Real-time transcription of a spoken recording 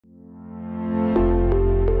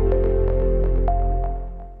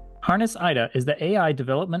Harness AIDA is the AI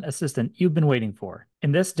development assistant you've been waiting for.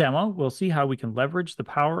 In this demo, we'll see how we can leverage the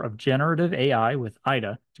power of generative AI with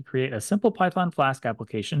AIDA to create a simple Python Flask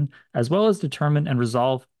application, as well as determine and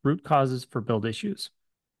resolve root causes for build issues.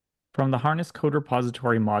 From the Harness Code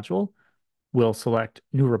Repository module, we'll select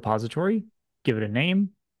New Repository, give it a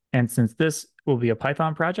name, and since this will be a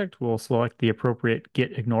Python project, we'll select the appropriate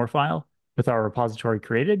git ignore file with our repository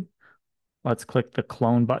created. Let's click the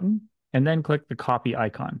clone button and then click the copy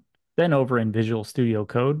icon. Then over in Visual Studio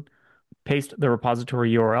Code, paste the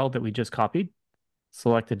repository URL that we just copied,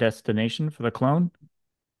 select the destination for the clone,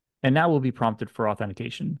 and now we'll be prompted for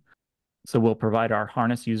authentication. So we'll provide our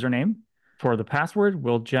Harness username. For the password,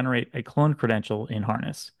 we'll generate a clone credential in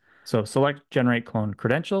Harness. So select Generate Clone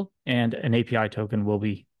Credential, and an API token will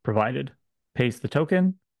be provided. Paste the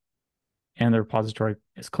token, and the repository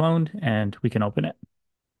is cloned, and we can open it.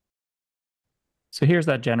 So here's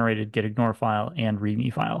that generated gitignore file and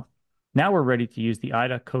readme file. Now we're ready to use the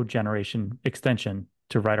AIDA code generation extension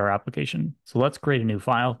to write our application. So let's create a new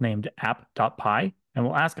file named app.py, and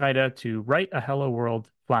we'll ask AIDA to write a hello world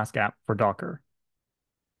Flask app for Docker.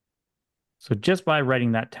 So just by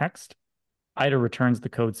writing that text, AIDA returns the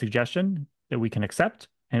code suggestion that we can accept,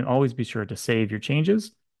 and always be sure to save your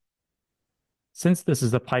changes. Since this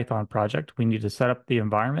is a Python project, we need to set up the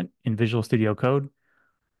environment in Visual Studio Code.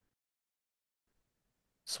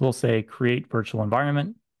 So we'll say create virtual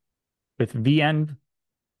environment with venv,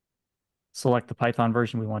 select the Python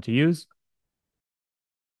version we want to use,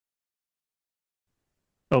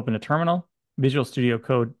 open a terminal. Visual Studio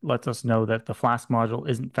Code lets us know that the Flask module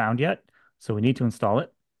isn't found yet, so we need to install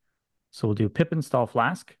it. So we'll do pip install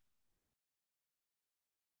Flask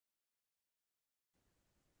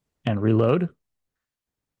and reload.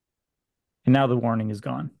 And now the warning is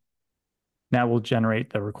gone. Now we'll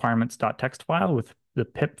generate the requirements.txt file with the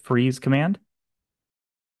pip freeze command.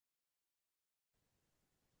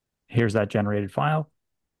 Here's that generated file.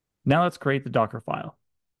 Now let's create the Docker file.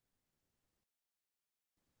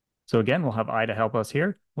 So again, we'll have AIDA help us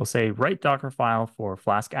here. We'll say write Docker file for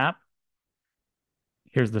Flask app.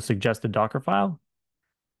 Here's the suggested Docker file.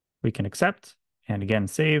 We can accept, and again,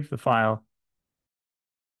 save the file.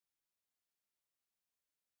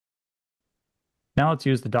 Now let's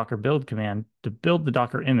use the Docker build command to build the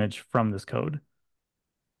Docker image from this code.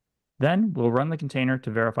 Then we'll run the container to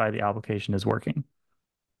verify the application is working.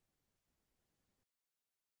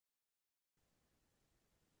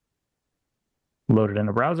 Load it in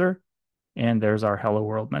a browser, and there's our hello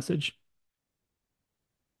world message.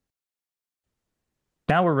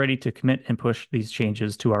 Now we're ready to commit and push these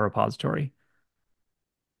changes to our repository.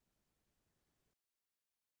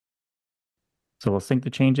 So we'll sync the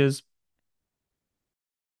changes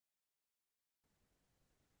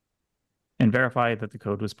and verify that the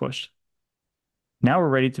code was pushed. Now we're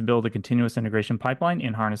ready to build a continuous integration pipeline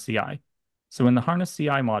in Harness CI. So in the Harness CI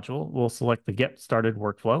module, we'll select the Get Started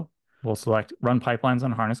workflow. We'll select Run Pipelines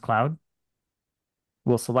on Harness Cloud.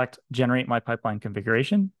 We'll select Generate My Pipeline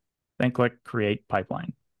Configuration, then click Create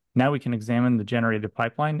Pipeline. Now we can examine the generated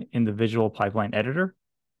pipeline in the Visual Pipeline Editor.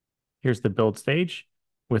 Here's the build stage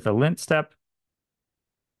with a lint step,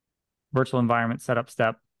 virtual environment setup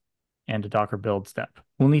step, and a Docker build step.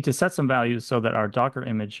 We'll need to set some values so that our Docker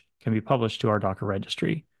image can be published to our Docker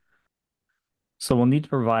registry. So we'll need to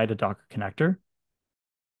provide a Docker connector.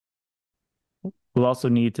 We'll also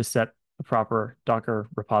need to set the proper Docker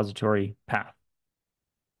repository path.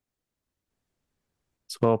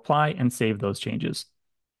 So we'll apply and save those changes.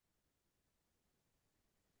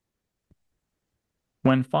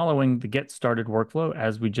 When following the Get Started workflow,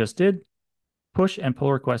 as we just did, push and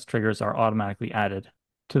pull request triggers are automatically added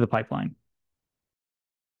to the pipeline.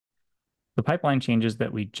 The pipeline changes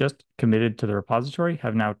that we just committed to the repository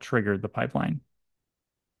have now triggered the pipeline.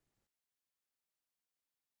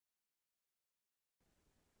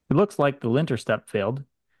 It looks like the linter step failed.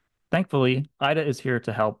 Thankfully, AIDA is here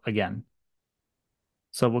to help again.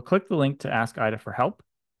 So we'll click the link to ask AIDA for help.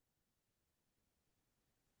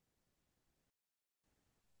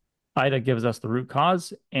 AIDA gives us the root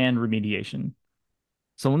cause and remediation.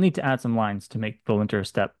 So we'll need to add some lines to make the linter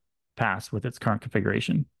step pass with its current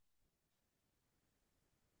configuration.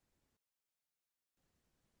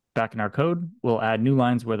 Back in our code, we'll add new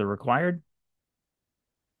lines where they're required.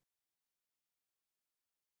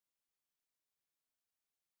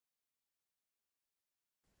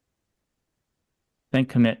 Then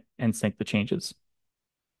commit and sync the changes.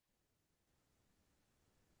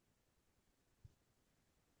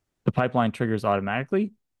 The pipeline triggers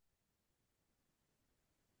automatically.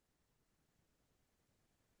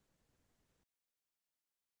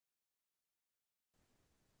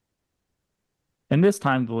 And this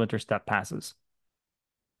time the linter step passes.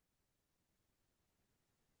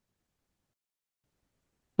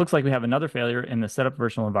 Looks like we have another failure in the setup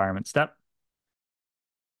virtual environment step.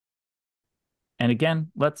 And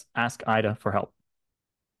again, let's ask IDA for help.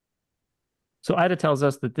 So IDA tells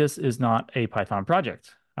us that this is not a Python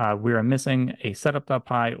project. We are missing a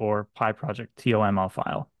setup.py or pyproject.toml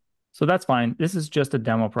file. So that's fine. This is just a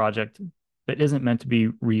demo project that isn't meant to be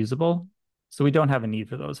reusable. So we don't have a need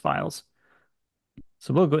for those files.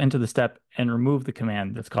 So we'll go into the step and remove the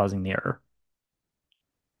command that's causing the error.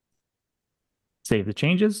 Save the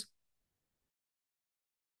changes.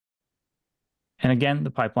 And again, the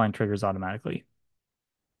pipeline triggers automatically.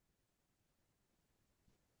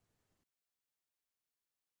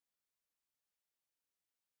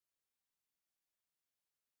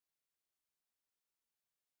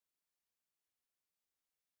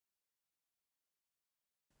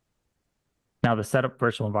 Now the setup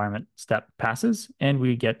virtual environment step passes and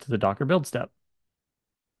we get to the Docker build step.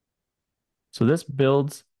 So this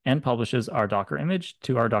builds and publishes our Docker image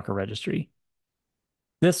to our Docker registry.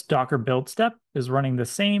 This Docker build step is running the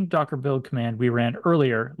same Docker build command we ran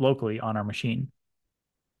earlier locally on our machine.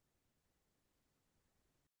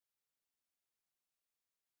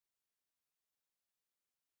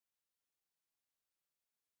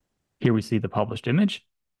 Here we see the published image.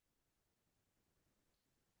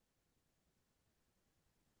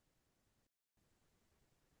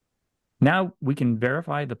 Now we can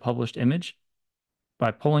verify the published image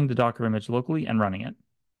by pulling the Docker image locally and running it.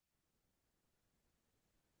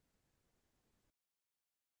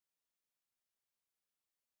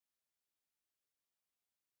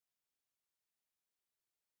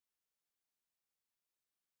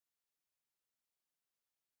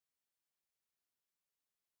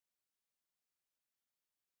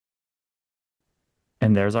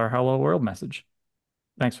 And there's our hello world message.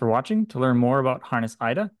 Thanks for watching. To learn more about Harness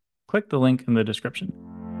AIDA, click the link in the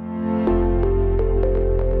description.